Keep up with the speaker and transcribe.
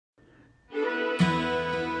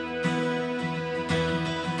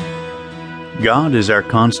God is our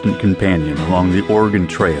constant companion along the Oregon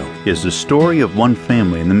Trail is the story of one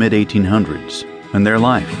family in the mid-1800s and their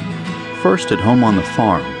life, first at home on the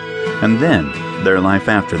farm, and then their life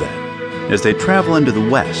after that, as they travel into the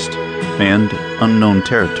West and unknown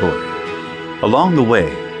territory. Along the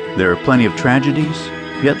way, there are plenty of tragedies,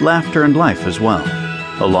 yet laughter and life as well,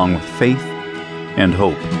 along with faith and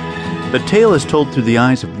hope. The tale is told through the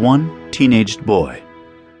eyes of one teenaged boy.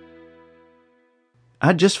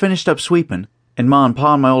 I'd just finished up sweeping, and Ma and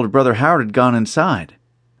Pa and my older brother Howard had gone inside.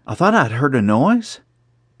 I thought I'd heard a noise,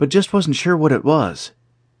 but just wasn't sure what it was.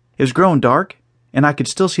 It was growing dark, and I could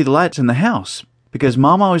still see the lights in the house, because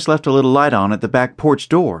Mom always left a little light on at the back porch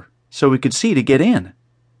door, so we could see to get in.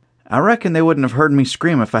 I reckon they wouldn't have heard me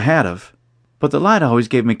scream if I had of, but the light always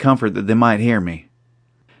gave me comfort that they might hear me.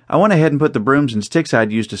 I went ahead and put the brooms and sticks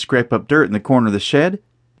I'd used to scrape up dirt in the corner of the shed,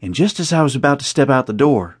 and just as I was about to step out the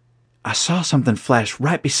door, I saw something flash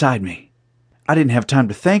right beside me. I didn't have time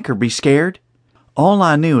to think or be scared. All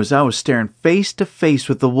I knew is I was staring face to face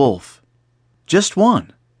with the wolf. Just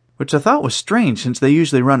one, which I thought was strange since they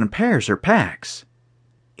usually run in pairs or packs.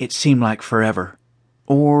 It seemed like forever,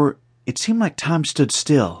 or it seemed like time stood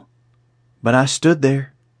still. But I stood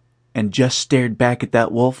there and just stared back at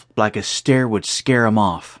that wolf like a stare would scare him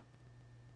off.